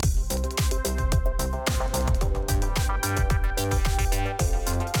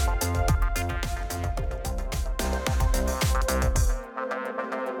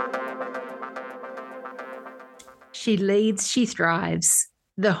She leads, she thrives.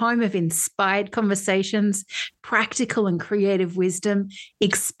 The home of inspired conversations, practical and creative wisdom,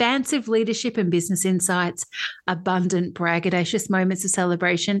 expansive leadership and business insights, abundant braggadocious moments of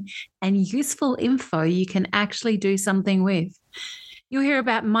celebration, and useful info you can actually do something with. You'll hear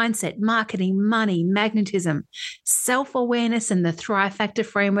about mindset, marketing, money, magnetism, self-awareness and the Thrive Factor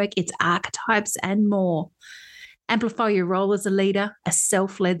framework, its archetypes, and more. Amplify your role as a leader, a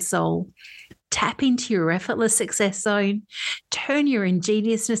self-led soul. Tap into your effortless success zone. Turn your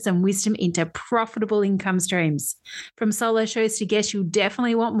ingeniousness and wisdom into profitable income streams. From solo shows to guests you'll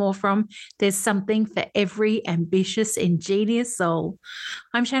definitely want more from, there's something for every ambitious, ingenious soul.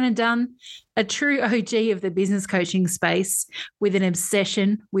 I'm Shannon Dunn, a true OG of the business coaching space with an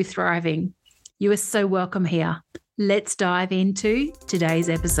obsession with thriving. You are so welcome here. Let's dive into today's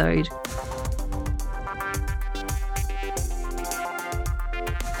episode.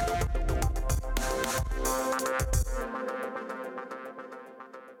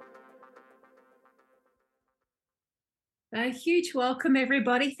 A huge welcome,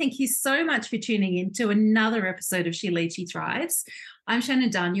 everybody. Thank you so much for tuning in to another episode of She Leads, She Thrives. I'm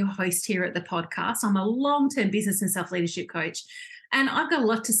Shannon Dunn, your host here at the podcast. I'm a long-term business and self-leadership coach, and I've got a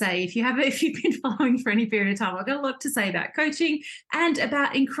lot to say. If you've been following for any period of time, I've got a lot to say about coaching and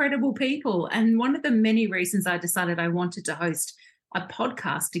about incredible people. And one of the many reasons I decided I wanted to host a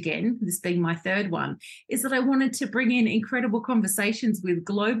podcast again, this being my third one, is that I wanted to bring in incredible conversations with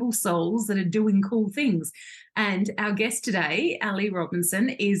global souls that are doing cool things. And our guest today, Alyson Robinson,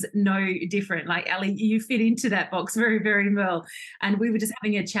 is no different. Like, Ali, you fit into that box very, very well. And we were just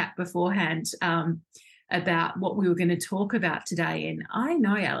having a chat beforehand about what we were going to talk about today. And I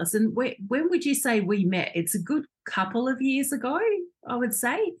know, Alyson, when would you say we met? It's a good couple of years ago, I would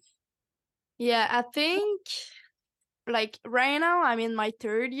say. Yeah, I think like right now I'm in my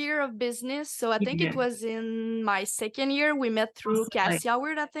third year of business. So I think it was in my second year. We met through Cassie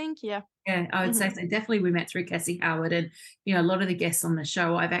Howard, I think. Yeah, I would say so. Definitely we met through Cassie Howard, and a lot of the guests on the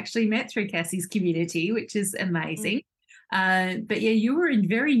show I've actually met through Cassie's community, which is amazing. But yeah, you were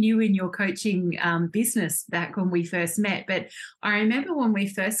very new in your coaching business back when we first met. But I remember when we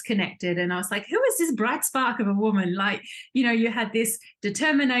first connected and I was like, who is this bright spark of a woman? Like, you had this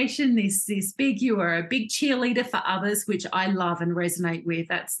determination, you were a big cheerleader for others, which I love and resonate with.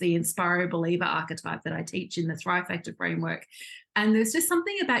 That's the inspire believer archetype that I teach in the Thrive Factor framework. And there's just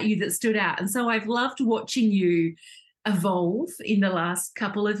something about you that stood out. And so I've loved watching you evolve in the last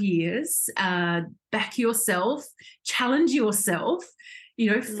couple of years, back yourself, challenge yourself,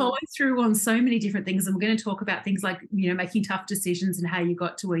 follow through on so many different things. And we're going to talk about things like, making tough decisions and how you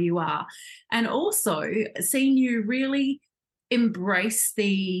got to where you are. And also seeing you really embrace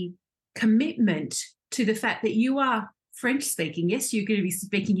the commitment to the fact that you are French speaking. Yes, you're going to be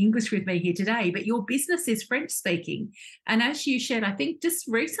speaking English with me here today, but your business is French speaking. And as you shared, I think just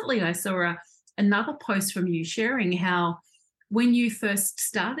recently I saw another post from you sharing how when you first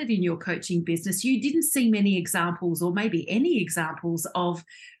started in your coaching business, you didn't see many examples or maybe any examples of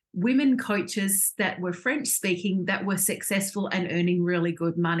women coaches that were French speaking that were successful and earning really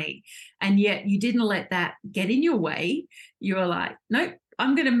good money. And yet you didn't let that get in your way. You were like, nope,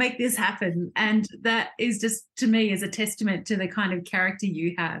 I'm going to make this happen. And that is just, to me, is a testament to the kind of character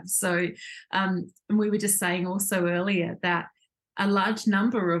you have. So and we were just saying also earlier that a large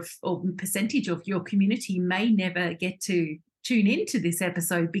number of or percentage of your community may never get to tune into this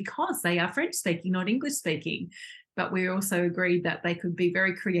episode because they are French speaking, not English speaking. But we also agreed that they could be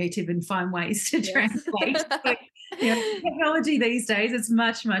very creative and find ways to translate. So, technology these days, it's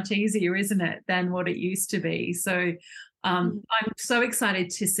much, much easier, isn't it, than what it used to be. So I'm so excited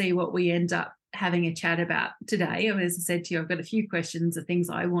to see what we end up having a chat about today. As I said to you, I've got a few questions of things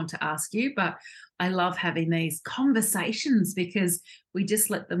I want to ask you, but I love having these conversations because we just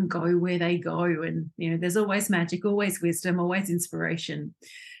let them go where they go. And, there's always magic, always wisdom, always inspiration.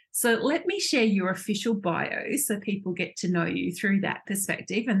 So let me share your official bio so people get to know you through that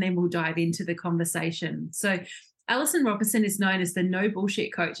perspective, and then we'll dive into the conversation. So Alyson Robinson is known as the no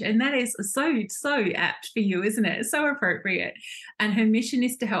bullshit coach, and that is so apt for you, isn't it? It's so appropriate. And her mission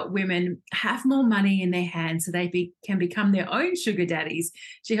is to help women have more money in their hands so they can become their own sugar daddies.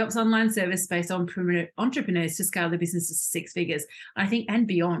 She helps online service-based entrepreneurs to scale their businesses to six figures, I think, and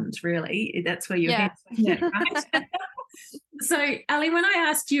beyond, really. That's where you're heading, right? So, Ali, when I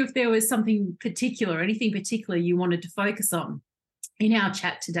asked you if there was anything particular you wanted to focus on in our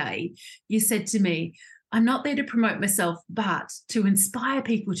chat today, you said to me, I'm not there to promote myself, but to inspire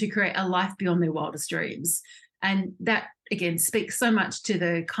people to create a life beyond their wildest dreams. And that, again, speaks so much to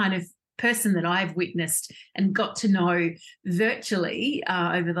the kind of person that I've witnessed and got to know virtually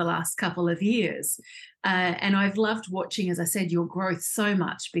over the last couple of years. And I've loved watching, as I said, your growth so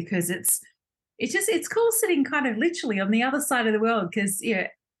much, because it's cool sitting kind of literally on the other side of the world, because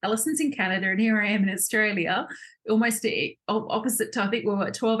Alyson's in Canada and here I am in Australia, almost opposite to, I think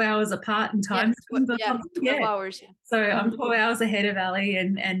we're 12 hours apart in time. Yeah, 12 hours. So I'm 12 hours ahead of Ali,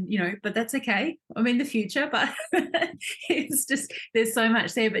 and but that's okay. I'm in the future, but it's just, there's so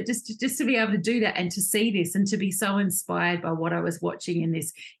much there. But just to be able to do that and to see this and to be so inspired by what I was watching in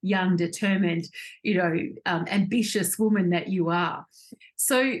this young, determined, ambitious woman that you are.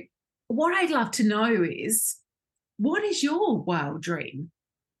 So what I'd love to know is, what is your wild dream?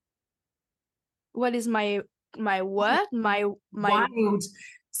 What is my what? My wild.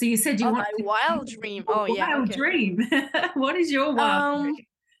 So you said you want my wild dream. Oh yeah, wild dream. What is your wild dream?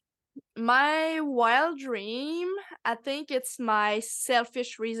 My wild dream, I think it's my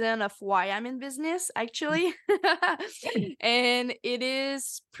selfish reason of why I'm in business, actually. And it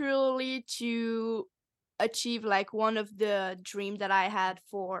is purely to achieve like one of the dream that I had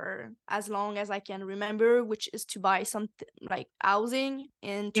for as long as I can remember, which is to buy something like housing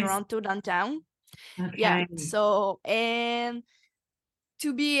in Toronto downtown. Okay. Yeah. So, and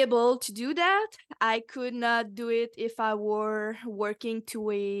to be able to do that, I could not do it if I were working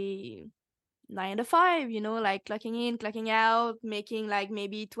to a 9 to 5, like clocking in, clocking out, making like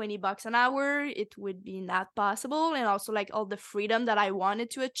maybe $20 an hour. It would be not possible. And also like all the freedom that I wanted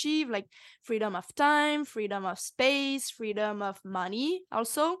to achieve, like freedom of time, freedom of space, freedom of money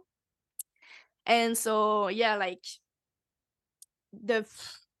also. And so, yeah, like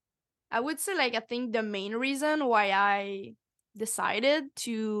I would say, like, I think the main reason why I decided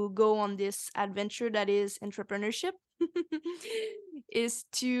to go on this adventure that is entrepreneurship is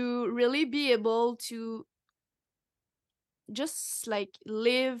to really be able to just like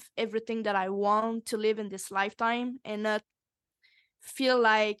live everything that I want to live in this lifetime, and not feel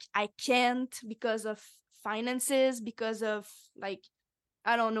like I can't because of finances, because of like,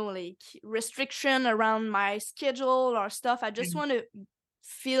 I don't know, like restriction around my schedule or stuff. I just want to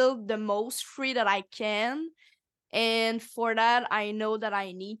feel the most free that I can. And for that, I know that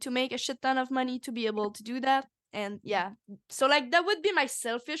I need to make a shit ton of money to be able to do that. And yeah, so like that would be my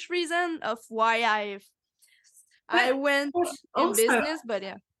selfish reason of why I went in business. But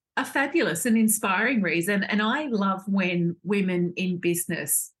yeah, a fabulous and inspiring reason. And I love when women in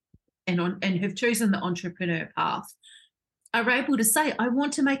business and have chosen the entrepreneur path are able to say, I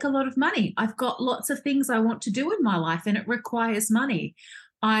want to make a lot of money. I've got lots of things I want to do in my life and it requires money.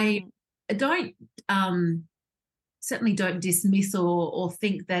 I don't certainly don't dismiss or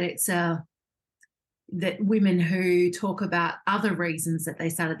think that it's that women who talk about other reasons that they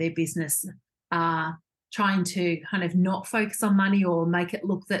started their business are trying to kind of not focus on money or make it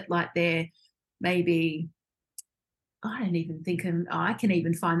look that like they're maybe, I don't even think I can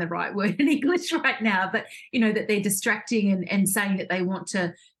even find the right word in English right now, but, that they're distracting and saying that they want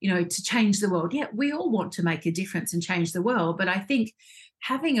to, to change the world. Yeah, we all want to make a difference and change the world. But I think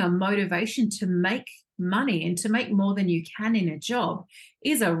having a motivation to make money and to make more than you can in a job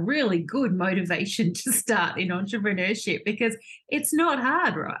is a really good motivation to start in entrepreneurship, because it's not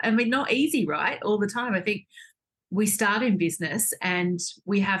hard, right? I mean, not easy, right? All the time. I think we start in business and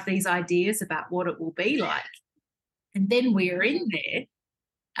we have these ideas about what it will be like. And then we're in there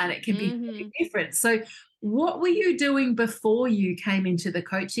and it can be very different. So what were you doing before you came into the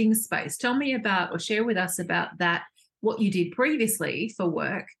coaching space? Tell me about, or share with us about that, what you did previously for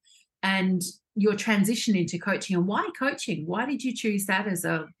work and your transition into coaching. And why coaching? Why did you choose that as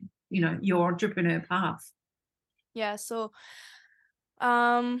your entrepreneur path? Yeah. So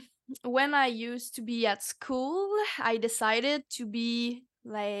when I used to be at school, I decided to be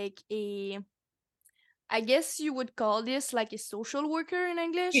like I guess you would call this like a social worker in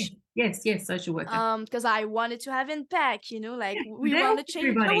English. Yes, social worker. Because I wanted to have impact, like we want to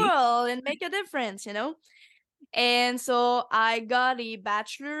change the world and make a difference, And so I got a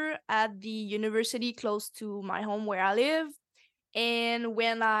bachelor at the university close to my home where I live. And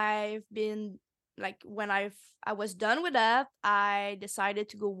when I was done with that, I decided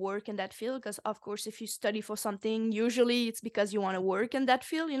to go work in that field, because of course, if you study for something, usually it's because you want to work in that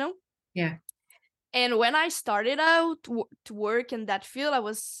field, Yeah. And when I started out to work in that field, I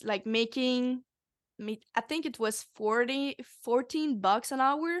was like making, I think it was $14 an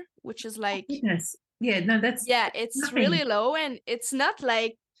hour, which is like, goodness. Yeah, no, that's it's nothing. Really low. And it's not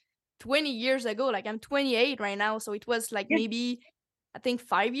like 20 years ago, like I'm 28 right now. So it was like maybe, I think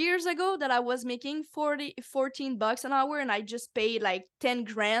 5 years ago that I was making $14 an hour, and I just paid like 10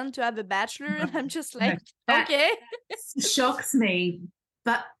 grand to have a bachelor. And I'm just like, okay. Shocks me.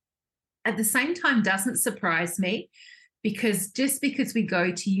 But at the same time doesn't surprise me, because just because we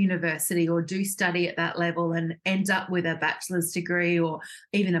go to university or do study at that level and end up with a bachelor's degree or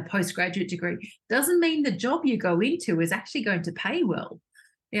even a postgraduate degree doesn't mean the job you go into is actually going to pay well.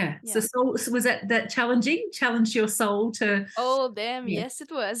 Yeah. So, Yeah. so was that challenging? Challenge your soul to, Oh, damn. yeah. Yes,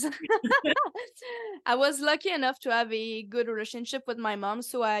 it was. I was lucky enough to have a good relationship with my mom,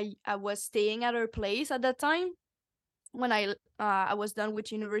 so I was staying at her place at that time when I was done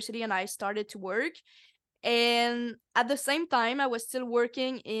with university and I started to work. And at the same time, I was still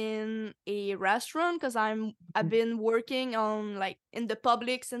working in a restaurant because I've been working on like in the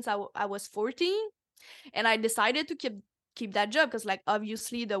public since I was 14, and I decided to keep that job because like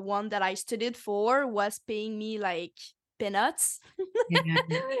obviously the one that I studied for was paying me like peanuts. Yeah.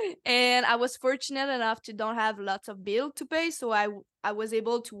 And I was fortunate enough to don't have lots of bill to pay, so I was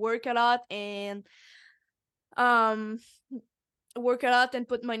able to work a lot and um work a lot and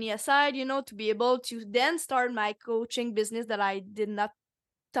put money aside, to be able to then start my coaching business that I did not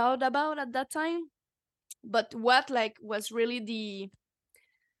thought about at that time. But what like was really the,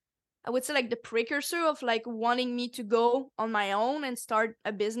 I would say, like the precursor of like wanting me to go on my own and start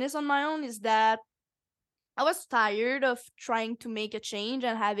a business on my own is that I was tired of trying to make a change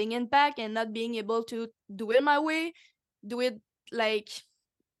and having impact and not being able to do it my way, do it like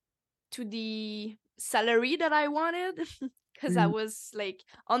to the salary that I wanted. Because I Mm, was like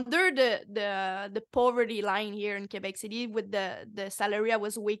under the poverty line here in Quebec City with the salary I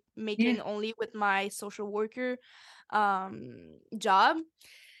was yeah. making only with my social worker job.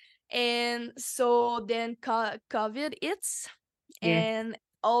 And so then COVID hits Yeah. and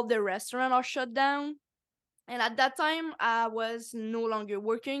all the restaurants are shut down. And at that time, I was no longer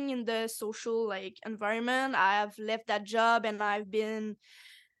working in the social like environment. I have left that job and I've been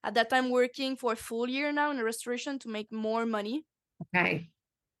at that time working for a full year now in a restaurant to make more money. Okay.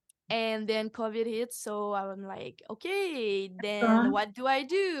 And then COVID hit, so I'm like, okay, then Uh, what do I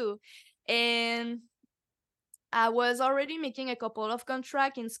do? And I was already making a couple of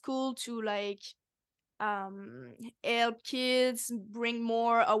contract in school to like um help kids bring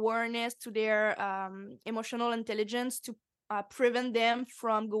more awareness to their emotional intelligence to prevent them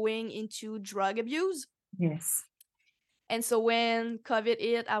from going into drug abuse. yes. And so when COVID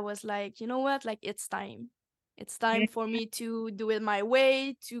hit, I was like, you know what? Like, it's time. It's time Yeah. for me to do it my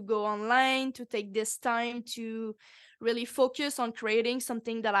way, to go online, to take this time to really focus on creating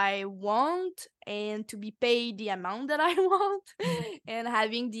something that I want and to be paid the amount that I want and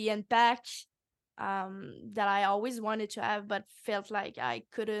having the impact that I always wanted to have, but felt like I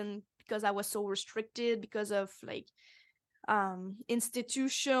couldn't because I was so restricted because of like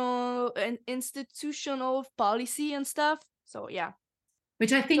institutional policy and stuff. So yeah.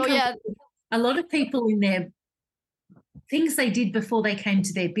 Which I So think yeah. a lot of people in their things they did before they came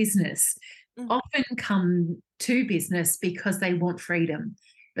to their business Mhm. often come to business because they want freedom,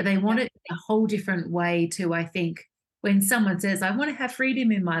 but they want Yeah. it a whole different way too. I think when someone says, I want to have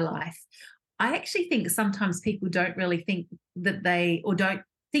freedom in my life, I actually think sometimes people don't really think that they, or don't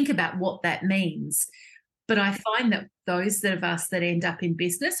think about what that means. But I find that those of us that end up in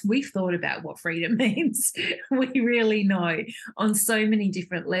business, we've thought about what freedom means. We really know on so many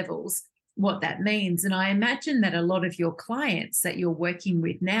different levels what that means. And I imagine that a lot of your clients that you're working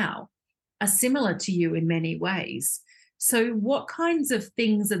with now are similar to you in many ways. So, what kinds of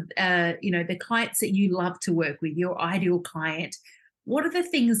things are, the clients that you love to work with, your ideal client, what are the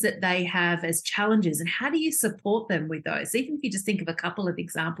things that they have as challenges and how do you support them with those? Even if you just think of a couple of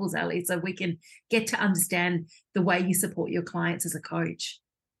examples, Ali, so we can get to understand the way you support your clients as a coach.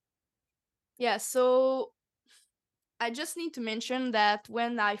 Yeah. So I just need to mention that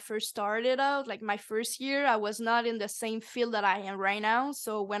when I first started out, like my first year, I was not in the same field that I am right now.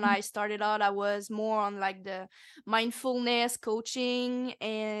 So when I started out, I was more on like the mindfulness coaching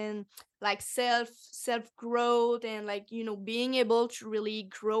and like self growth and like being able to really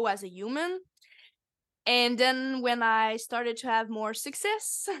grow as a human. And then when I started to have more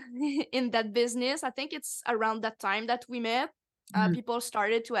success in that business, I think it's around that time that we met. Mm, People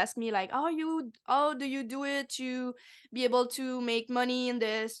started to ask me like, how do you do it to be able to make money in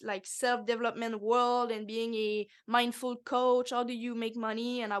this like self-development world and being a mindful coach? How do you make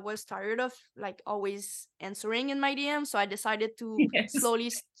money? And I was tired of like always answering in my DM, so I decided to yes. slowly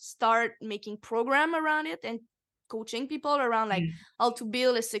start making program around it and coaching people around like Yeah. how to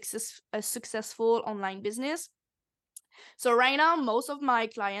build a successful online business. So right now, most of my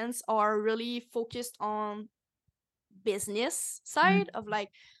clients are really focused on business Mm, side of like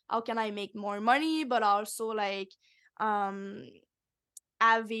how can I make more money, but also like um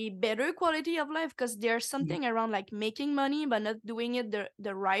have a better quality of life, because there's something around like making money but not doing it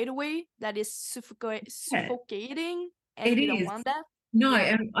the right way that is Yeah, suffocating, and it we don't is. want that. No,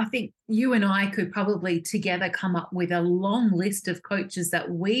 Yeah. and I think you and I could probably together come up with a long list of coaches that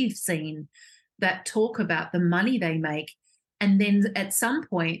we've seen that talk about the money they make. And then at some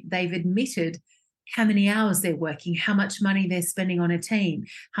point, they've admitted how many hours they're working, how much money they're spending on a team,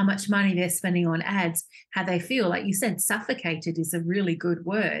 how much money they're spending on ads, how they feel. Like you said, suffocated is a really good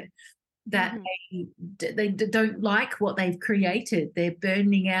word. That Hmm. they don't like what they've created. They're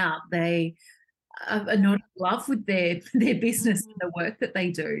burning out. They are Yeah. not in love with their business Hmm. and the work that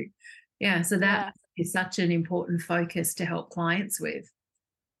they do. Yeah, so that Yeah. is such an important focus to help clients with.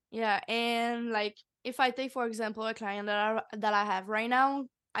 Yeah, and like if I take for example a client that I have right now,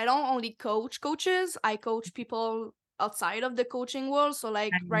 I don't only coach coaches, I coach people outside of the coaching world. So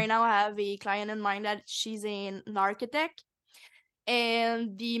like right And now I have a client in mind that she's an architect,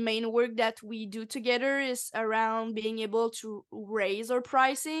 and the main work that we do together is around being able to raise our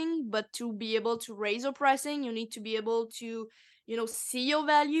pricing. But to be able to raise our pricing, you need to be able to, see your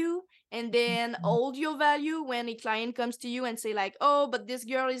value, and then hold your value when a client comes to you and say like, oh, but this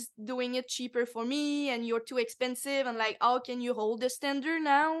girl is doing it cheaper for me and you're too expensive, and like, how can you hold the standard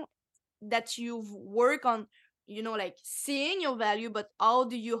now that you've worked on, like seeing your value, but how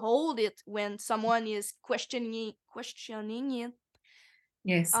do you hold it when someone is questioning it?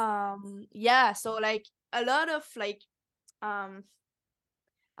 yes, Yeah, so like a lot of like, um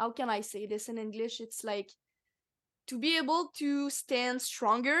how can I say this in English? It's like to be able to stand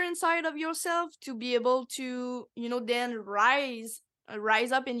stronger inside of yourself, to be able to, then rise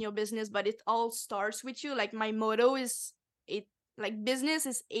up in your business. But it all starts with you. Like my motto is, it like business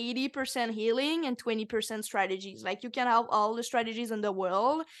is 80% healing and 20% strategies. Like you can have all the strategies in the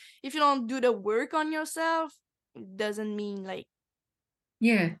world, if you don't do the work on yourself, it doesn't mean like,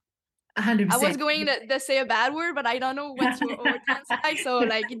 yeah, I 100%. was going to say a bad word, but I don't know what's your word like. So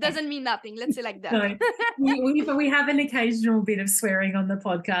like, it doesn't mean nothing. Let's say like that. No, we have an occasional bit of swearing on the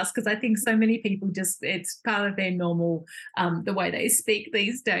podcast because I think so many people just it's part of their normal the way they speak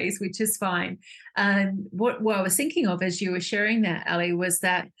these days, which is fine. What I was thinking of as you were sharing that, Ali, was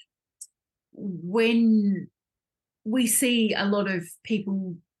that when we see a lot of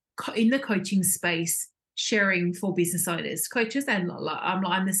people in the coaching space sharing for business owners, coaches, and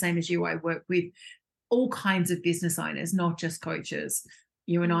I'm the same as you. I work with all kinds of business owners, not just coaches.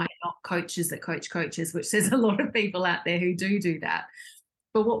 You and I Mm. are not coaches that coach coaches, which there's a lot of people out there who do that.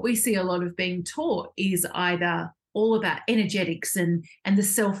 But what we see a lot of being taught is either all about energetics and the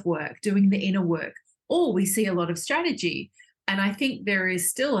self work, doing the inner work, or we see a lot of strategy. And I think there is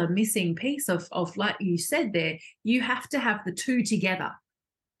still a missing piece of like you said there, you have to have the two together.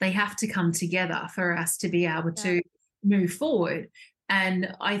 They have to come together for us to be able Yeah. to move forward.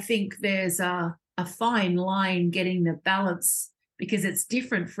 And I think there's a fine line getting the balance because it's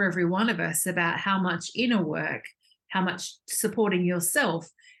different for every one of us about how much inner work, how much supporting yourself,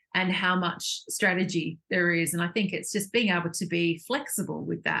 and how much strategy there is. And I think it's just being able to be flexible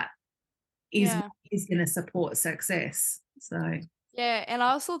with that is Yeah. is going to support success. So Yeah. And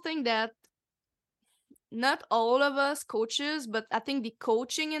I also think that not all of us coaches, but I think the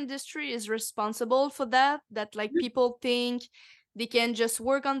coaching industry is responsible for that. That like people think they can just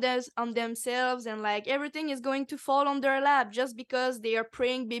work on this on themselves, and like everything is going to fall on their lap just because they are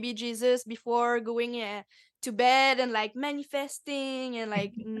praying baby Jesus before going to bed, and like manifesting, and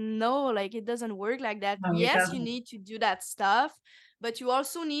like no, like it doesn't work like that. no, it Yes, you doesn't. need to do that stuff, but you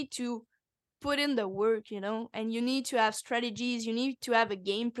also need to put in the work, and you need to have strategies, you need to have a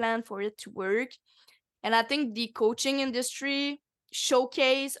game plan for it to work. And I think the coaching industry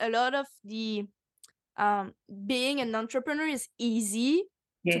showcase a lot of the, being an entrepreneur is easy,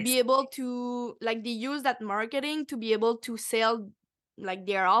 to Yes, be able to like they use that marketing to be able to sell like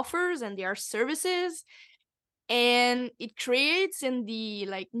their offers and their services, and it creates in the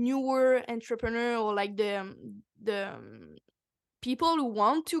like newer entrepreneur, or like the people who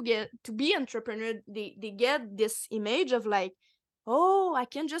want to get to be entrepreneur, they get this image of like, oh, I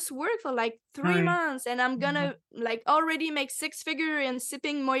can just work for like three no, months and I'm no, gonna like already make six figure and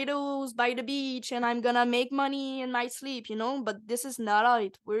sipping mojitos by the beach, and I'm gonna make money in my sleep, but this is not how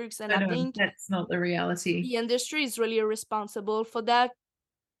it works. And I no, think that's not the reality. the industry is really responsible for that.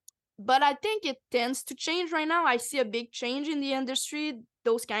 But I think it tends to change right now. I see a big change in the industry.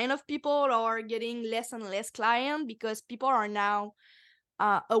 Those kind of people are getting less and less client because people are now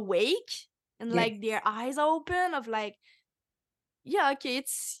awake, and Yes, like their eyes are open of like, yeah, okay,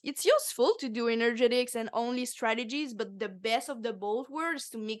 it's useful to do energetics and only strategies, but the best of the both worlds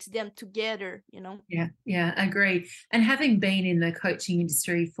to mix them together, you know. Yeah, yeah, agree. And having been in the coaching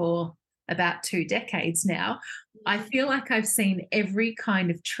industry for about 2 decades now, I Mhm. feel like I've seen every kind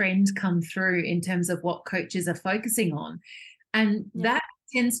of trend come through in terms of what coaches are focusing on. And Yeah, that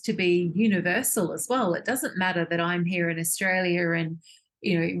tends to be universal as well. It doesn't matter that I'm here in Australia and,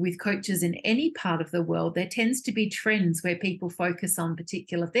 with coaches in any part of the world, there tends to be trends where people focus on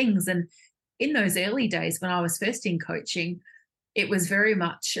particular things. And in those early days when I was first in coaching, it was very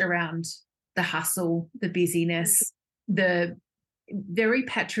much around the hustle, the mm, busyness, the very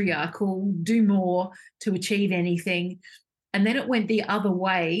patriarchal, do more to achieve anything. And then it went the other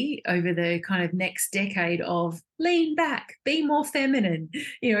way over the kind of next decade of lean back, be more feminine,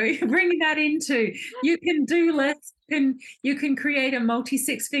 bring that into you can do yeah, less, you can create a multi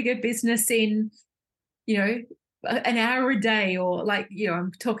six-figure business in, you know, an hour a day, or like,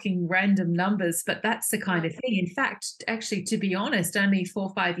 I'm talking random numbers, but that's the kind yeah, of thing. In fact, actually, to be honest, only 4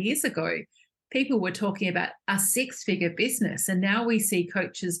 or 5 years ago, people were talking about a six-figure business. And now we see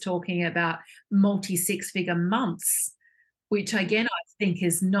coaches talking about multi six-figure months, which mhm, again, I think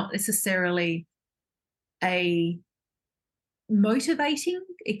is not necessarily a motivating.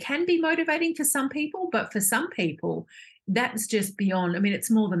 It can be motivating for some people, but for some people, that's just beyond. I mean,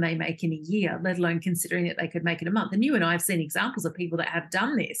 it's more than they make in a year, let alone considering that they could make it a month. And you and I have seen examples of people that have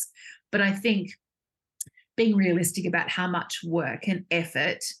done this. But I think being realistic about how much work and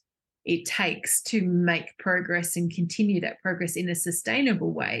effort it takes to make progress and continue that progress in a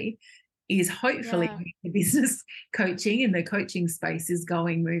sustainable way is hopefully yeah, where the business coaching and the coaching space is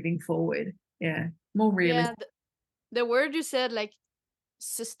going moving forward. Yeah, more yeah. realistic. The word you said, like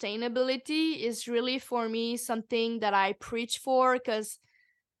sustainability, is really for me something that I preach for, because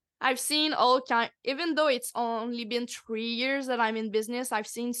I've seen all kind. Even though it's only been 3 years that I'm in business, I've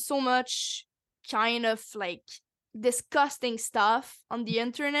seen so much kind of like disgusting stuff on the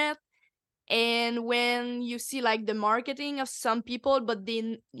internet. And when you see like the marketing of some people, but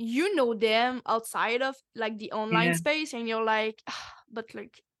then you know them outside of like the online Yeah, space, and you're like, "Ah, but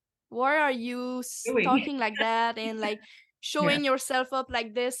like, why are you doing. talking like that and like Yeah, showing yourself up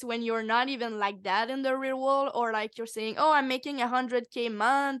like this when you're not even like that in the real world?" Or like you're saying, oh, I'm making 100K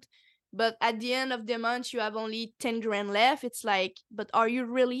month, but at the end of the month you have only 10 grand left. It's like, but are you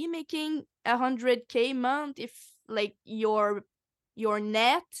really making 100K month if like your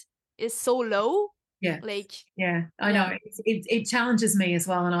net is so low? yeah. Like, Yeah, I know. yeah. It challenges me as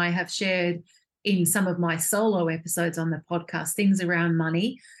well. And I have shared in some of my solo episodes on the podcast things around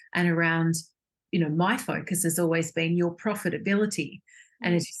money and around, my focus has always been your profitability.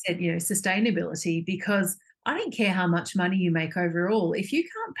 And Mm, as you said, sustainability, because I don't care how much money you make overall. If you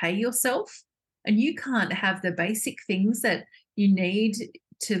can't pay yourself and you can't have the basic things that you need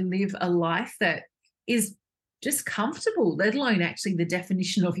to live a life that is just comfortable, let alone actually the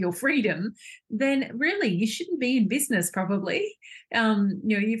definition of your freedom, then really you shouldn't be in business probably.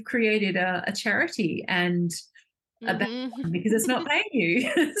 You've created a charity and a bad mhm. one because it's not paying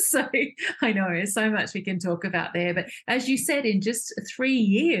you. So I know so much we can talk about there. But as you said, in just 3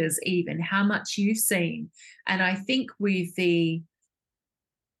 years, even how much you've seen. And I think with the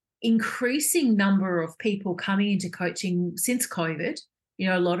increasing number of people coming into coaching since COVID.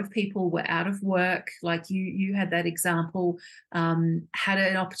 A lot of people were out of work, like you had that example, had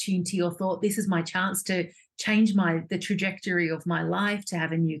an opportunity or thought, this is my chance to change the trajectory of my life, to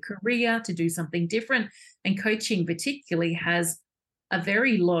have a new career, to do something different. And coaching particularly has a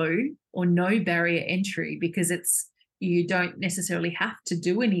very low or no barrier entry because you don't necessarily have to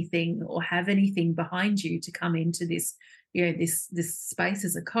do anything or have anything behind you to come into this space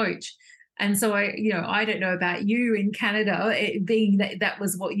as a coach. And so I don't know about you in Canada, it being that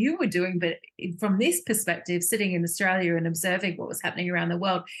was what you were doing, but from this perspective, sitting in Australia and observing what was happening around the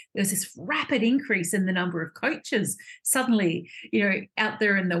world, there was this rapid increase in the number of coaches suddenly, out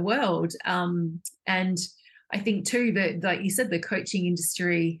there in the world. And I think too that, like you said, the coaching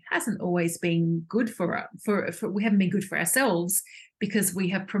industry hasn't always been good for we haven't been good for ourselves because we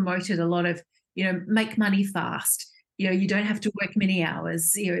have promoted a lot of, make money fast. You don't have to work many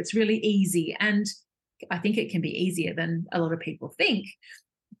hours. It's really easy. And I think it can be easier than a lot of people think.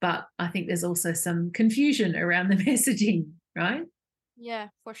 But I think there's also some confusion around the messaging, right? Yeah,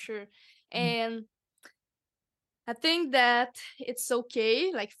 for sure. Mm. And I think that it's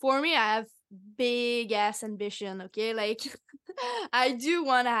okay. Like for me, I have big ass ambition, okay? Like I do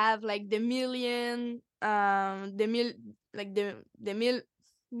want to have like the million the mil like the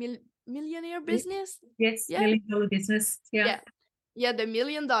millionaire Yes, business. yes, Yeah. $1 million business. Yeah. Yeah. Yeah, the $1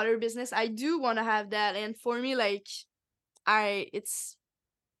 million business. I do want to have that, and for me like it's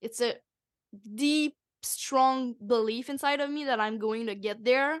a deep, strong belief inside of me that I'm going to get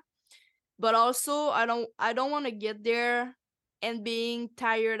there. But also I don't want to get there and being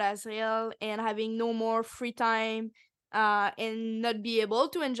tired as hell and having no more free time, and not be able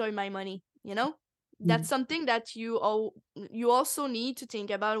to enjoy my money, you know? That's Mm. something that you also need to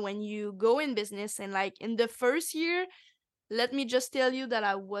think about when you go in business. And like in the first year, let me just tell you that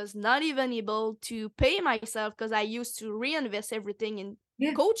I was not even able to pay myself because I used to reinvest everything in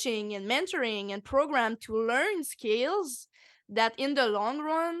Yeah. coaching and mentoring and program to learn skills that in the long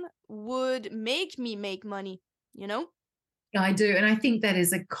run would make me make money, you know? Yeah, I do. And I think that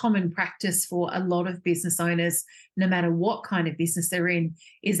is a common practice for a lot of business owners, no matter what kind of business they're in,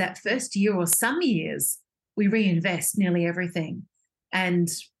 is that first year or some years, we reinvest nearly everything and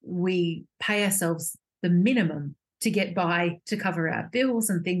we pay ourselves the minimum to get by to cover our bills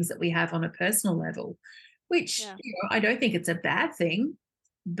and things that we have on a personal level, which Yeah. I don't think it's a bad thing,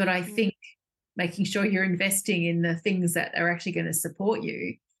 but I Mm. think making sure you're investing in the things that are actually going to support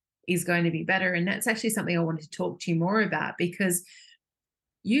you is going to be better. And that's actually something I wanted to talk to you more about because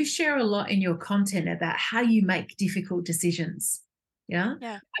you share a lot in your content about how you make difficult decisions. Yeah.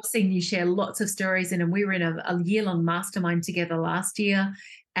 Yeah. I've seen you share lots of stories, and we were in a year-long mastermind together last year.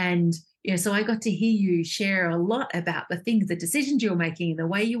 And so I got to hear you share a lot about the things, the decisions you're making, the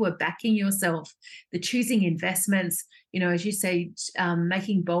way you were backing yourself, the choosing investments, as you say,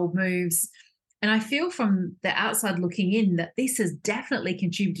 making bold moves. And I feel from the outside looking in that this has definitely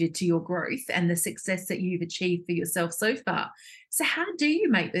contributed to your growth and the success that you've achieved for yourself so far. So, how do you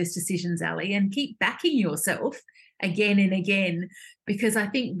make those decisions, Ali, and keep backing yourself again and again? Because I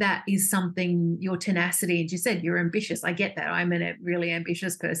think that is something, your tenacity, and you said you're ambitious. I get that. I'm a really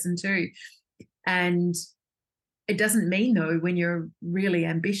ambitious person too. And it doesn't mean, though, when you're really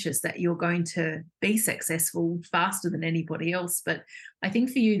ambitious that you're going to be successful faster than anybody else. But I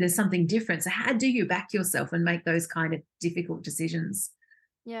think for you, there's something different. So, how do you back yourself and make those kind of difficult decisions?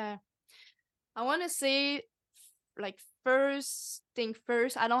 Yeah. I want to say, like, first thing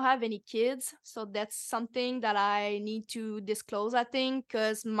first, I don't have any kids, so that's something that I need to disclose, I think,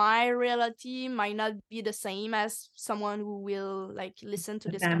 because my reality might not be the same as someone who will like listen to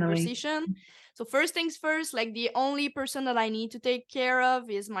The this family. conversation. So first things first, like the only person that I need to take care of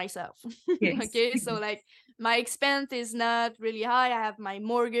is myself. Yes. Okay, so like my expense is not really high. I have my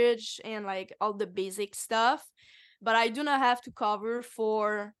mortgage and like all the basic stuff, but I do not have to cover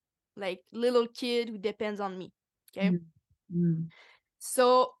for like little kid who depends on me. Okay. Mm, mm,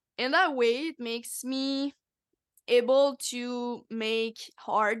 So in that way, it makes me able to make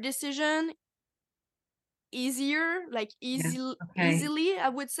hard decision easier, like yeah. Okay. easily, I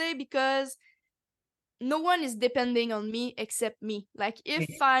would say, because no one is depending on me except me. Like if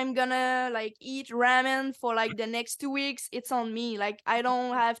Yeah. I'm gonna like eat ramen for like the next 2 weeks, it's on me. Like I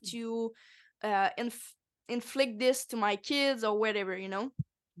don't have to inflict this to my kids or whatever, you know?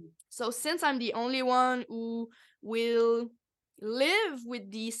 So since I'm the only one who will live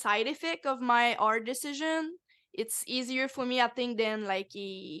with the side effect of my art decision, it's easier for me, I think, than like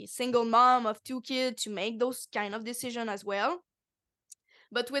a single mom of 2 kids to make those kind of decision as well.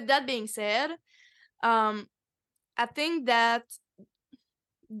 But with that being said, um, I think that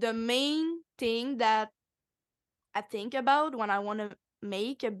the main thing that I think about when I want to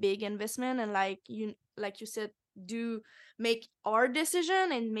make a big investment and like you said, do make art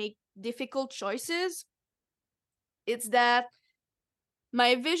decision and make difficult choices, it's that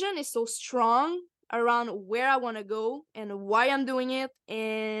my vision is so strong around where I want to go and why I'm doing it.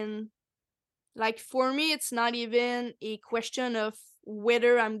 And like for me, it's not even a question of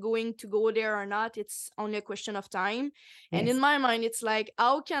whether I'm going to go there or not. It's only a question of time. And in Yes. my mind, it's like,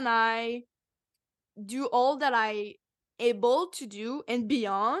 how can I do all that I able to do and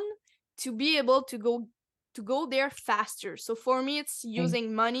beyond to be able to go there faster. So for me, it's Okay.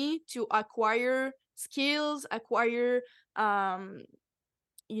 using money to acquire skills, acquire um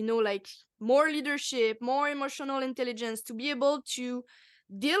like more leadership, more emotional intelligence to be able to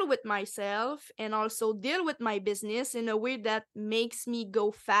deal with myself and also deal with my business in a way that makes me go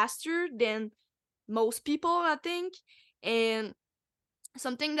faster than most people, I think. And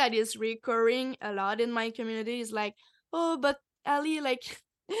something that is recurring a lot in my community is like, oh, but Ali, like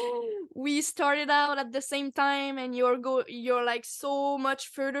we started out at the same time and you're like so much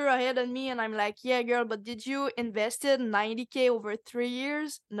further ahead than me. And I'm like, yeah, girl, but did you invested 90K over 3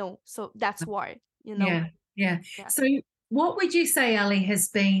 years? No. So that's why, you know? Yeah. Yeah. Yeah. So, what would you say, Ali, has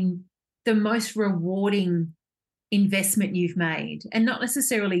been the most rewarding investment you've made, and not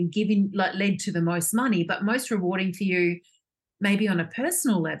necessarily giving like led to the most money, but most rewarding for you, maybe on a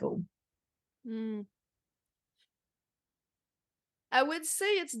personal level? Mm. I would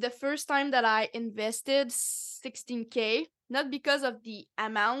say it's the first time that I invested 16K, not because of the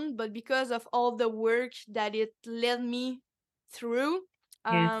amount, but because of all the work that it led me through.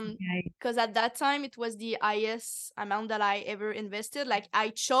 Yes. Okay. Because at that time it was the highest amount that I ever invested. Like I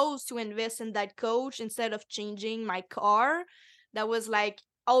chose to invest in that coach instead of changing my car. That was like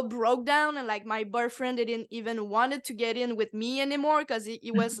all broke down, and like my boyfriend didn't even wanted to get in with me anymore because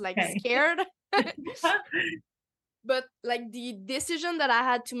he was like Okay. scared. But like the decision that I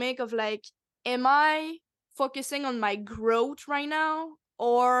had to make of like, am I focusing on my growth right now,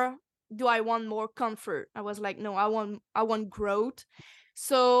 or do I want more comfort? I was like, no, I want growth.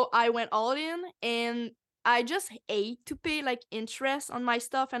 So I went all in, and I just hate to pay like interest on my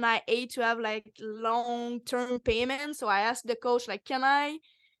stuff, and I hate to have like long-term payments. So I asked the coach like, can I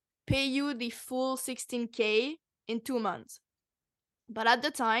pay you the full 16K in 2 months? But at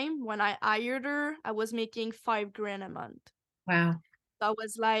the time when I hired her, I was making 5 grand a month. Wow. So I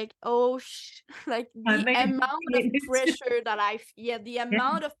was like, oh, like I the made a big amount of commitment. pressure that yeah, the Yeah.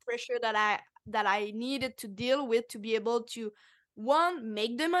 amount of pressure that I needed to deal with to be able to, one,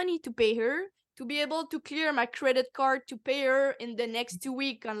 make the money to pay her, to be able to clear my credit card to pay her in the next 2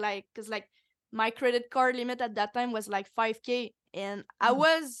 weeks, and like, cause like my credit card limit at that time was like 5K, and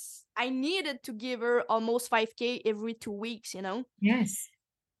Mm. I needed to give her almost 5K every 2 weeks, Yes.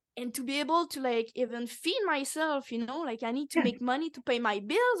 and to be able to like even feed myself, like I need to Yeah. make money to pay my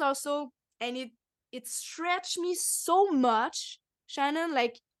bills also. And it stretched me so much, Shannon,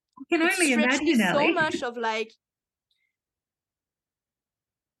 like I can it only stretched me imagine, so Ali. much of like,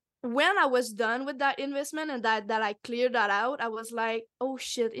 when I was done with that investment and that I cleared that out, I was like, oh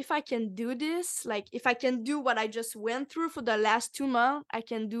shit, if I can do this, like if I can do what I just went through for the last 2 months, I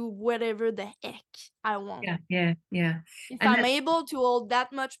can do whatever the heck I want. Yeah, yeah, yeah. If And I'm that's able to hold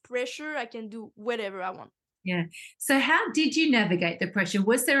that much pressure, I can do whatever I want. yeah. So how did you navigate the pressure?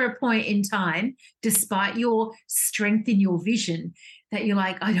 Was there a point in time, despite your strength in your vision, that you're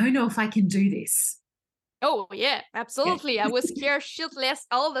like, I don't know if I can do this? Oh yeah, Yeah. absolutely. I was scared shitless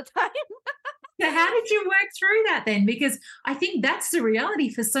all the time. So how did you work through that then? Because I think that's the reality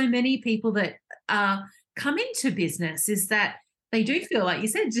for so many people that come into business is that they do feel, like you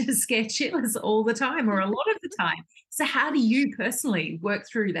said, just scared shitless all the time or a lot of the time. So how do you personally work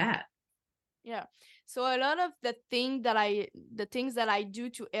through that? Yeah. So a lot of the things that I do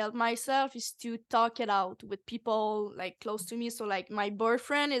to help myself is to talk it out with people like close to me. So like my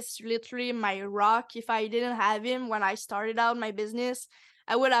boyfriend is literally my rock. If I didn't have him when I started out my business,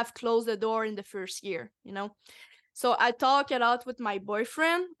 I would have closed the door in the first year. So I talk it out with my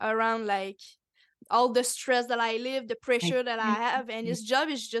boyfriend around like all the stress that I live, the Like, pressure that yeah, I have, and yeah, his job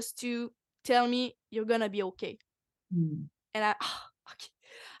is just to tell me you're gonna be okay. mm, And I, "Oh, okay,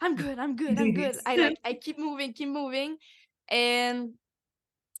 I'm good, I'm you good, I'm do good." this. I keep moving, keep moving. And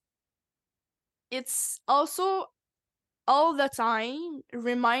it's also all the time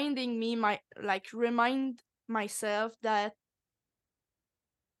reminding me remind myself that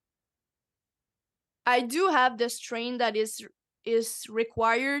I do have the strain that is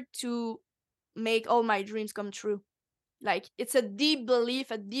required to make all my dreams come true. Like it's a deep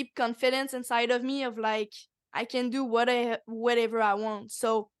belief, a deep confidence inside of me of like I can do whatever I want.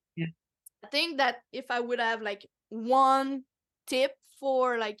 So Yeah. I think that if I would have like one tip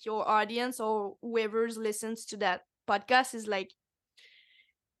for like your audience or whoever's listens to that podcast is like,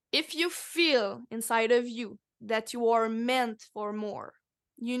 if you feel inside of you that you are meant for more,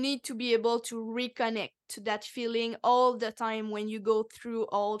 you need to be able to reconnect to that feeling all the time when you go through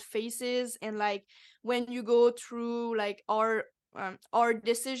old phases, and like when you go through like our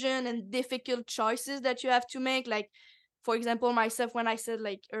decision and difficult choices that you have to make. Like for example, myself, when I said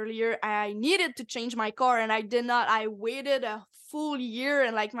like earlier I needed to change my car and I did not, I waited a full year,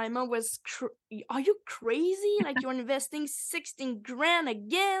 and like my mom was are you crazy, like you're investing 16 grand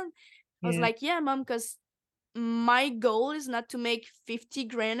again? I was Yeah. like, yeah mom, because my goal is not to make 50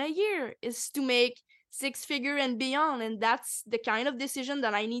 grand a year, is to make 6 figure and beyond, and that's the kind of decision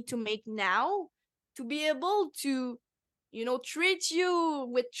that I need to make now to be able to treat you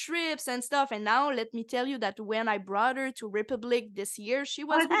with trips and stuff. And now let me tell you that when I brought her to Republic this year, she Oh,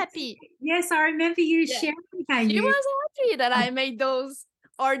 was happy. yes, I remember you Yeah, sharing how she you. was happy that Oh, I made those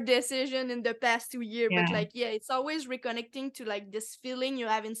hard decision in the past 2 years. But yeah. like, yeah, it's always reconnecting to like this feeling you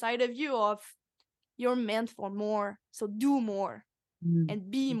have inside of you of you're meant for more, so do more Mm.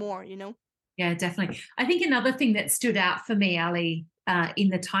 and be more. Yeah, definitely. I think another thing that stood out for me, Ali, in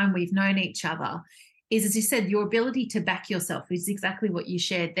the time we've known each other, is, as you said, your ability to back yourself is exactly what you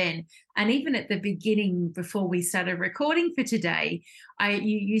shared then. And even at the beginning, before we started recording for today,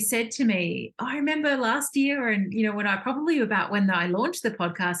 you said to me, I remember last year, and when I launched the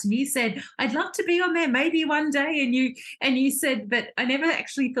podcast, and you said, I'd love to be on there maybe one day. And you said, but I never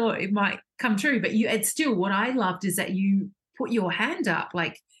actually thought it might come true. But it's still, what I loved is that you put your hand up,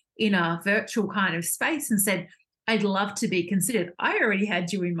 like in a virtual kind of space, and said, I'd love to be considered. I already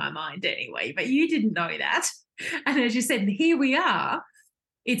had you in my mind anyway, but you didn't know that. And as you said, here we are.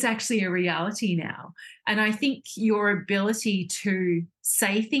 It's actually a reality now. And I think your ability to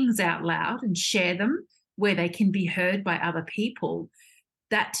say things out loud and share them where they can be heard by other people,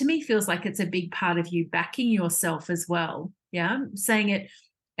 that to me feels like it's a big part of you backing yourself as well. Yeah. Saying it.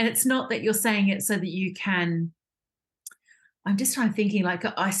 And it's not that you're saying it so that you can. I'm just trying to thinking, like,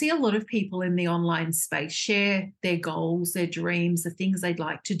 I see a lot of people in the online space share their goals, their dreams, the things they'd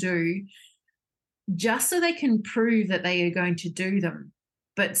like to do, just so they can prove that they are going to do them.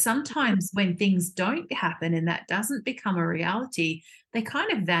 But sometimes when things don't happen and that doesn't become a reality, they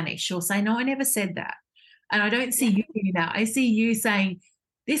kind of vanish or say, no, I never said that. And I don't see you doing that. I see you saying,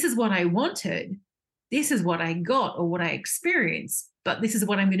 this is what I wanted. This is what I got or what I experienced. But this is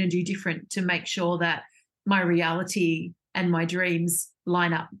what I'm going to do different to make sure that my reality and my dreams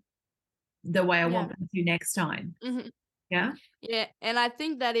line up the way I want them to next time. Mhm. Yeah. Yeah, and I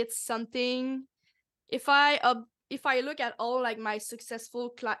think that it's something. If I look at all like my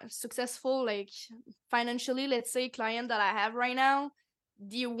successful like financially, let's say, client that I have right now,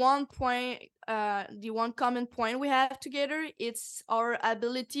 the one common point we have together, it's our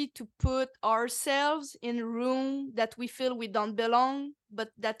ability to put ourselves in a room that we feel we don't belong, but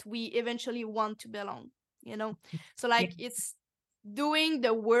that we eventually want to belong. So like Yeah. it's doing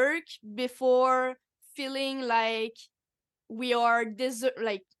the work before feeling like we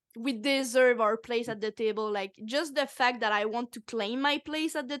deserve our place at the table. Like, just the fact that I want to claim my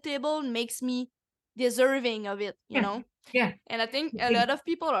place at the table makes me deserving of it. Yeah. Yeah. And I think I a think- lot of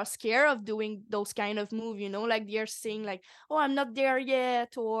people are scared of doing those kind of move, like they're saying like, oh, I'm not there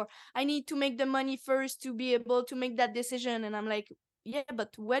yet, or I need to make the money first to be able to make that decision. And I'm like, yeah,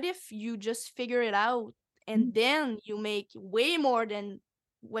 but what if you just figure it out and then you make way more than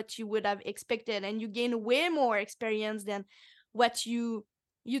what you would have expected, and you gain way more experience than what you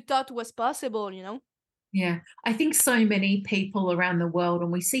thought was possible. Yeah. I think so many people around the world,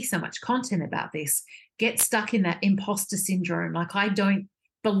 and we see so much content about this, get stuck in that imposter syndrome. Like, I don't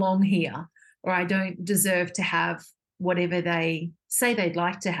belong here, or I don't deserve to have whatever they say they'd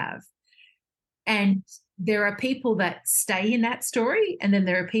like to have. And there are people that stay in that story, and then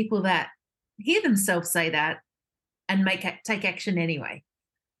there are people that hear themselves say that and take action anyway.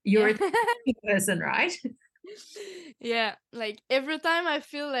 You're Yeah. a person, right? Yeah, like every time I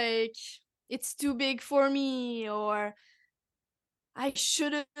feel like it's too big for me, or I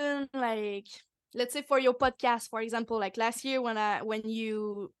shouldn't, like, let's say for your podcast, for example, like last year when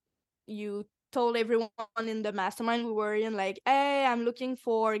you told everyone in the mastermind we were in, like, hey, I'm looking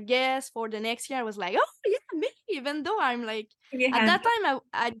for guests for the next year. I was like, oh yeah, me, even though I'm like, Your at hand that time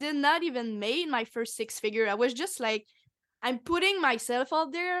I did not even made my first six figure. I was just like, I'm putting myself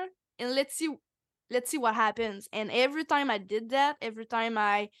out there and let's see what happens. And every time I did that, every time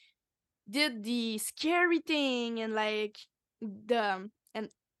I did the scary thing and like and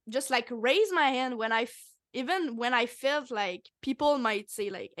just like raise my hand when even when I felt like people might say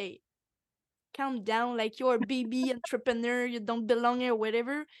like, hey, calm down, like you're a baby entrepreneur, you don't belong here,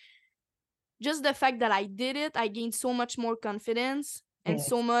 whatever. Just the fact that I did it, I gained so much more confidence, and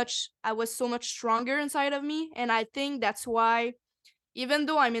Yeah. I was so much stronger inside of me. And I think that's why, even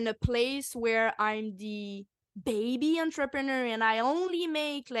though I'm in a place where I'm the baby entrepreneur and I only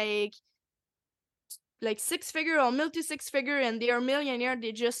make like six figure or multi six figure and they are millionaire,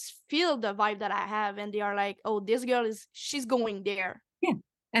 they just feel the vibe that I have and they are like, oh, this girl she's going there. Yeah.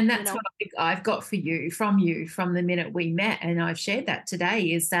 And you that's know what I think I've got for you from the minute we met. And I've shared that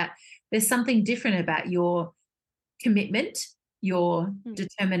today, is that there's something different about your commitment, your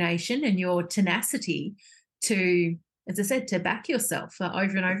determination, and your tenacity to, as I said, to back yourself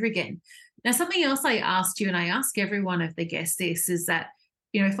over and over again. Now, something else I asked you, and I ask every one of the guests this, is that,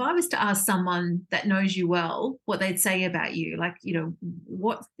 if I was to ask someone that knows you well what they'd say about you, like,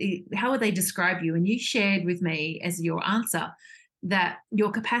 how would they describe you? And you shared with me as your answer that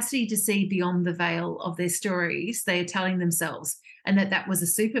your capacity to see beyond the veil of their stories they are telling themselves, and that was a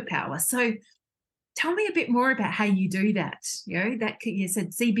superpower. So tell me a bit more about how you do that. That you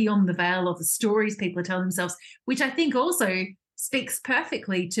said, see beyond the veil of the stories people are telling themselves, which I think also speaks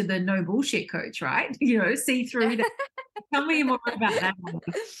perfectly to the no bullshit coach, right? See through that. Tell me more about that.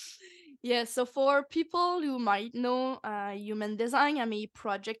 Yeah, so for people who might know human design, I'm a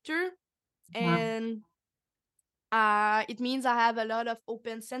projector, Wow. and it means I have a lot of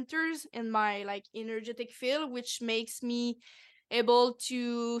open centers in my like energetic field, which makes me able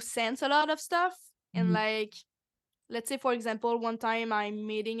to sense a lot of stuff. And Mhm. like, let's say for example, one time I'm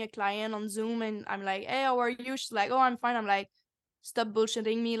meeting a client on Zoom and I'm like, "Hey, how are you?" She's like, "Oh, I'm fine." I'm like, "Stop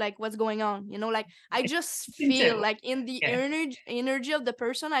bullshitting me, like what's going on?" Like I just You can feel tell. like in the Yeah. energy of the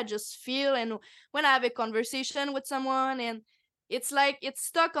person, I just feel. And when I have a conversation with someone and it's like it's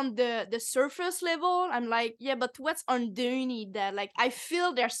stuck on the surface level, I'm like, yeah, but what's underneath that? Like I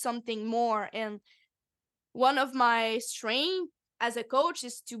feel there's something more. And one of my strengths as a coach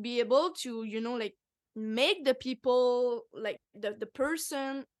is to be able to like make the people, like the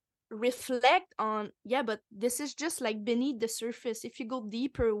person, reflect on, yeah, but this is just like beneath the surface. If you go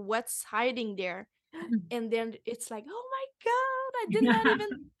deeper, what's hiding there? And then it's like, oh my god, I did not even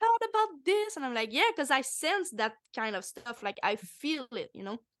thought about this. And I'm like, yeah, because I sense that kind of stuff, like I feel it.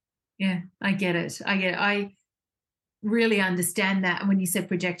 Yeah, I get it. I really understand that. And when you said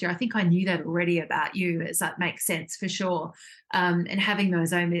projector, I think I knew that already about you, as that makes sense for sure. And having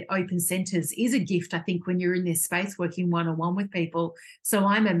those open centers is a gift, I think, when you're in this space working one on one with people. So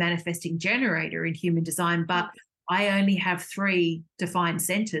I'm a manifesting generator in human design, but I only have 3 defined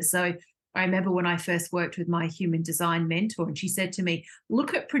centers. So I remember when I first worked with my human design mentor, and she said to me,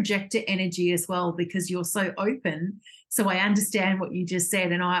 look at projector energy as well, because you're so open. So I understand what you just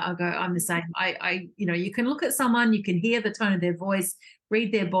said, and I go, I'm the same. You can look at someone, you can hear the tone of their voice,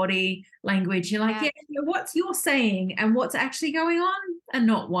 read their body language. You're like, Yeah, yeah, what's you're saying and what's actually going on are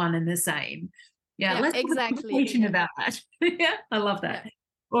not one and the same. Yeah, yeah, let's have a exactly. conversation about that. Yeah, I love Yeah. that.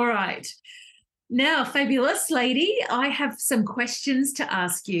 All right. Now, fabulous lady, I have some questions to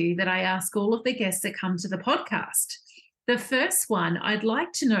ask you that I ask all of the guests that come to the podcast. The first one, I'd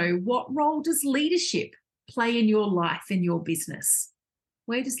like to know, what role does leadership play in your life and your business?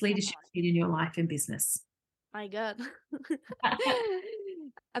 Where does Oh leadership fit in your life and business? my god.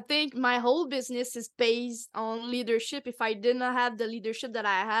 I think my whole business is based on leadership. If I did not have the leadership that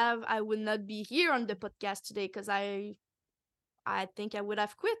I have, I would not be here on the podcast today, because I think I would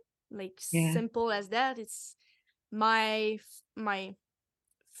have quit. Like Yeah, simple as that. It's my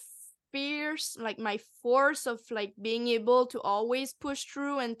fears, like my force of like being able to always push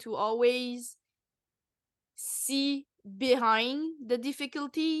through and to always see behind the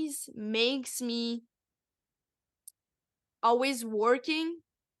difficulties makes me always working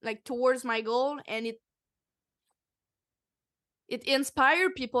like towards my goal. And it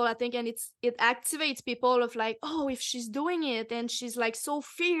inspires people, I think. And it activates people of like, oh, if she's doing it and she's like so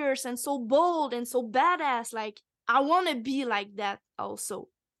fierce and so bold and so badass, like I want to be like that also.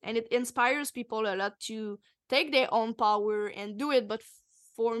 And it inspires people a lot to take their own power and do it. But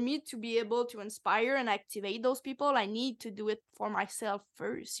for me to be able to inspire and activate those people, I need to do it for myself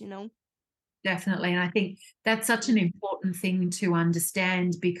first. definitely. And I think that's such an important thing to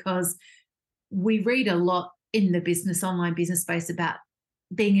understand, because we read a lot in the online business space about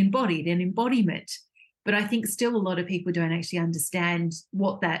being embodied and embodiment. But I think still a lot of people don't actually understand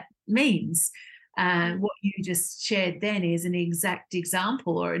what that means. What you just shared then is an exact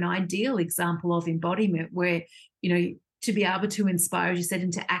example, or an ideal example of embodiment, where, to be able to inspire, as you said,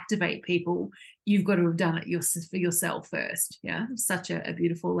 and to activate people, you've got to have done it for yourself first. Yeah, such a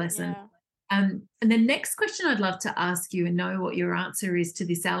beautiful lesson. Yeah. And the next question I'd love to ask you, and know what your answer is to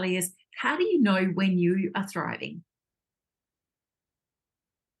this, Ali, is, how do you know when you are thriving?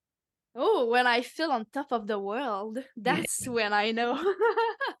 Oh, when I feel on top of the world, Yeah. that's when I know.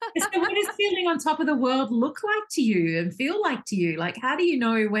 So what does feeling on top of the world look like to you and feel like to you? Like, how do you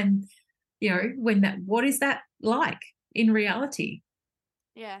know what is that like in reality?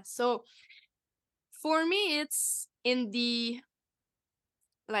 Yeah. So for me, it's in the,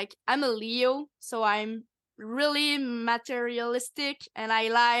 like, I'm a Leo, so I'm really materialistic and I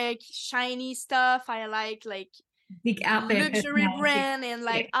like shiny stuff. I like Big out there luxury personality. brand and Yeah.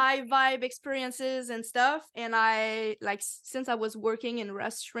 like high vibe experiences and stuff. And I like, since I was working in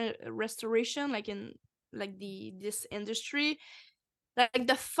restoration, like in like this industry, like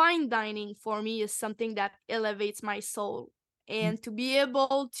the fine dining for me is something that elevates my soul. And to be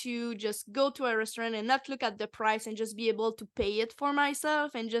able to just go to a restaurant and not look at the price and just be able to pay it for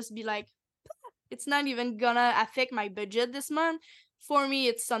myself and just be like, it's not even gonna affect my budget this month, for me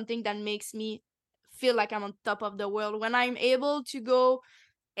it's something that makes me feel like I'm on top of the world. When I'm able to go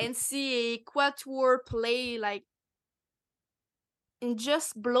and see a quatuor play, like, it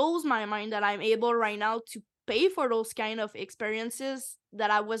just blows my mind that I'm able right now to pay for those kind of experiences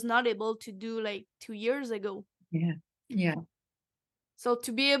that I was not able to do like 2 years ago. Yeah. Yeah. So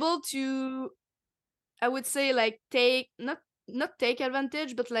to be able to, I would say, like, take not take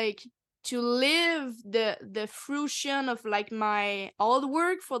advantage, but like to live the fruition of like my old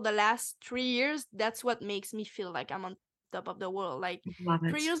work for the last 3 years, that's what makes me feel like I'm on top of the world. Like Love it.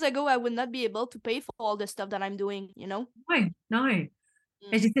 3 years ago, I would not be able to pay for all the stuff that I'm doing, you know? No, no.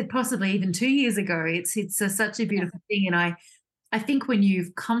 As Mm. you said, possibly even 2 years ago. Such a Yeah. beautiful thing, and I think when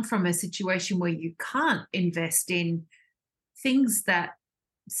you've come from a situation where you can't invest in things that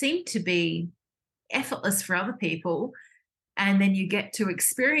seem to be effortless for other people, and then you get to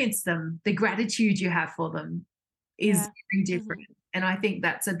experience them, the gratitude you have for them is Yeah. very different. Hmm. And I think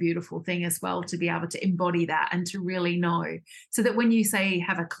that's a beautiful thing as well, to be able to embody that and to really know, so that when you say,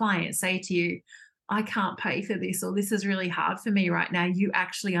 have a client say to you, I can't pay for this, or this is really hard for me right now, you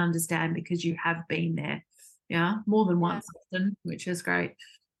actually understand because you have been there. Yeah, more than Yeah. once often, which is great.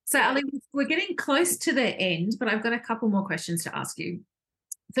 So, Yeah. Ali, we're getting close to the end, but I've got a couple more questions to ask you.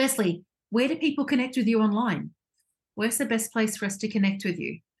 Firstly, where do people connect with you online? Where's the best place for us to connect with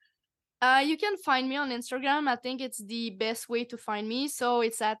you? You can find me on Instagram. I think it's the best way to find me. So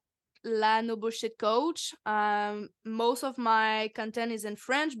it's at La No Bullshit Coach. Most of my content is in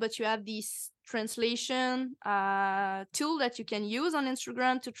French, but you have this translation tool that you can use on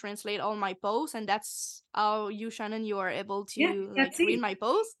Instagram to translate all my posts, and that's how you, Shannon, you are able Yeah, to like that's read it. my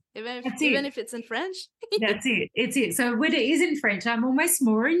posts, That's even it. if it's in French. That's it. It's it. So when it is in French, I'm almost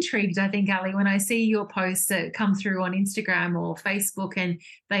more intrigued, I think, Ali, when I see your posts that come through on Instagram or Facebook and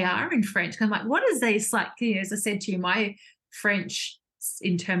they are in French. I'm like, what is this? Like, as I said to you, my French,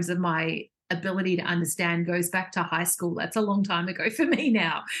 in terms of my ability to understand, goes back to high school. That's a long time ago for me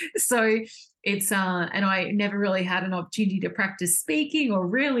now. So it's and I never really had an opportunity to practice speaking or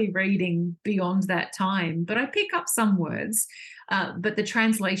really reading beyond that time. But I pick up some words. But the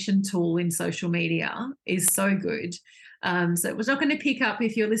translation tool in social media is so good. So it was not going to pick up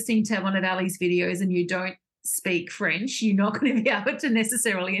if you're listening to one of Ali's videos and you don't speak French. You're not going to be able to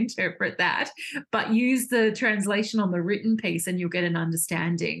necessarily interpret that, but use the translation on the written piece and you'll get an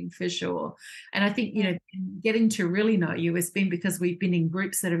understanding for sure. And I think, getting to really know you has been because we've been in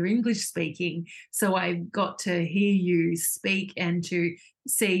groups that are English speaking. So I got to hear you speak and to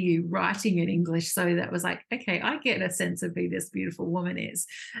see you writing in English. So that was like, okay, I get a sense of who this beautiful woman is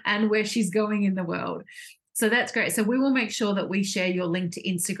and where she's going in the world. So that's great. So we will make sure that we share your link to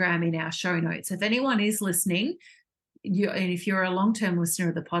Instagram in our show notes. If anyone is listening, and if you're a long-term listener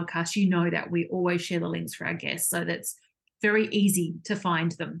of the podcast, you know that we always share the links for our guests. So that's very easy to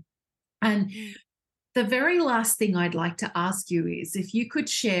find them. And Mm. the very last thing I'd like to ask you is if you could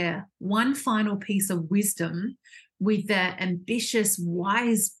share one final piece of wisdom with the ambitious,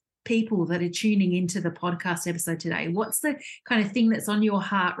 wise people that are tuning into the podcast episode today. What's the kind of thing that's on your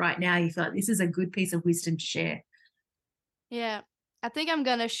heart right now? You feel like this is a good piece of wisdom to share. Yeah. I think I'm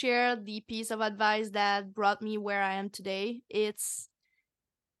gonna share the piece of advice that brought me where I am today. It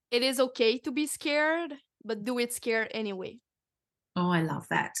is okay to be scared, but do it scared anyway. Oh, I love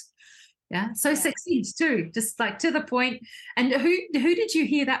that. Yeah. So Yeah. succeeds too, just like to the point. And who did you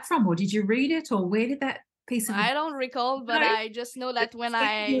hear that from? Or did you read it? Or where did that piece of I don't recall, but no, I just know that when stuck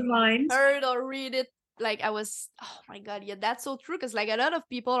in your I mind? heard or read it, like I was, oh my God, yeah, that's so true. Cause like a lot of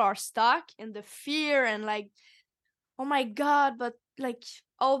people are stuck in the fear and like, oh my God, but like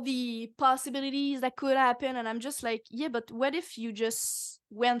all the possibilities that could happen. And I'm just like, yeah, but what if you just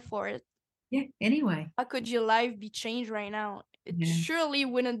went for it? Yeah. Anyway. How could your life be changed right now? It Yeah. surely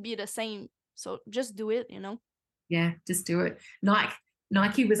wouldn't be the same. So just do it, you know? Yeah, just do it.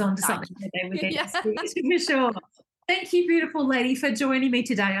 Nike was onto Like, something that they were there yeah. to see for sure. Thank you, beautiful lady, for joining me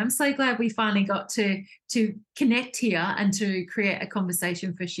today. I'm so glad we finally got to connect here and to create a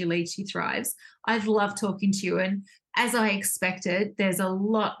conversation for She Leads, She Thrives. I've loved talking to you, and as I expected, there's a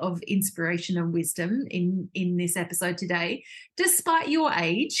lot of inspiration and wisdom in this episode today, despite your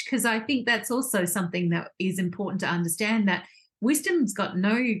age, because I think that's also something that is important to understand, that wisdom's got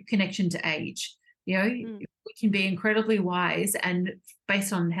no connection to age. Mm. We can be incredibly wise and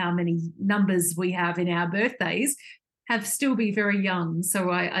based on how many numbers we have in our birthdays, have still be very young. So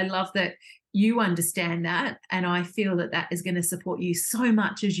I love that you understand that. And I feel that that is going to support you so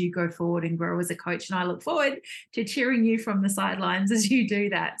much as you go forward and grow as a coach. And I look forward to cheering you from the sidelines as you do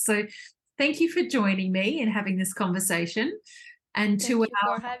that. So thank you for joining me and having this conversation. And to Thank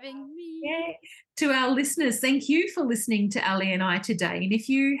you for having me. yeah. To our listeners, thank you for listening to Ali and I today. And if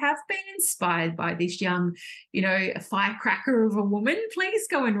you have been inspired by this young, firecracker of a woman, please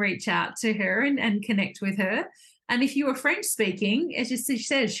go and reach out to her and connect with her. And if you are French speaking, as she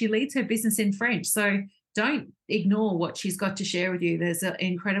says, she leads her business in French. So don't ignore what she's got to share with you. There's an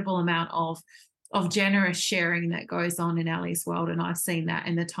incredible amount of generous sharing that goes on in Ali's world, and I've seen that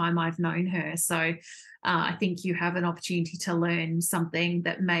in the time I've known her. So I think you have an opportunity to learn something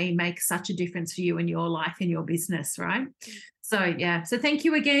that may make such a difference for you in your life, in your business, right? So yeah, so thank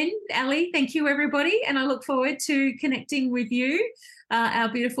you again, Ali. Thank you, everybody, and I look forward to connecting with you,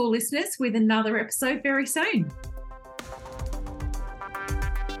 our beautiful listeners, with another episode very soon.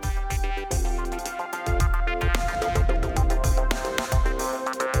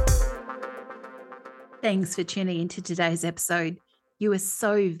 Thanks for tuning into today's episode. You are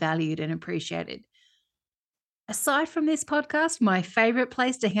so valued and appreciated. Aside from this podcast, my favorite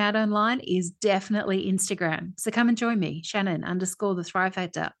place to hang out online is definitely Instagram. So come and join me, Shannon_the Thrive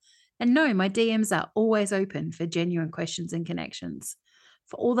Factor. And no, my DMs are always open for genuine questions and connections.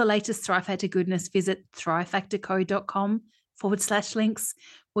 For all the latest Thrive Factor goodness, visit thrivefactorco.com/links,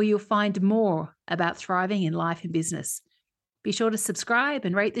 where you'll find more about thriving in life and business. Be sure to subscribe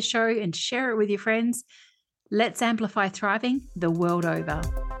and rate the show and share it with your friends. Let's amplify thriving the world over.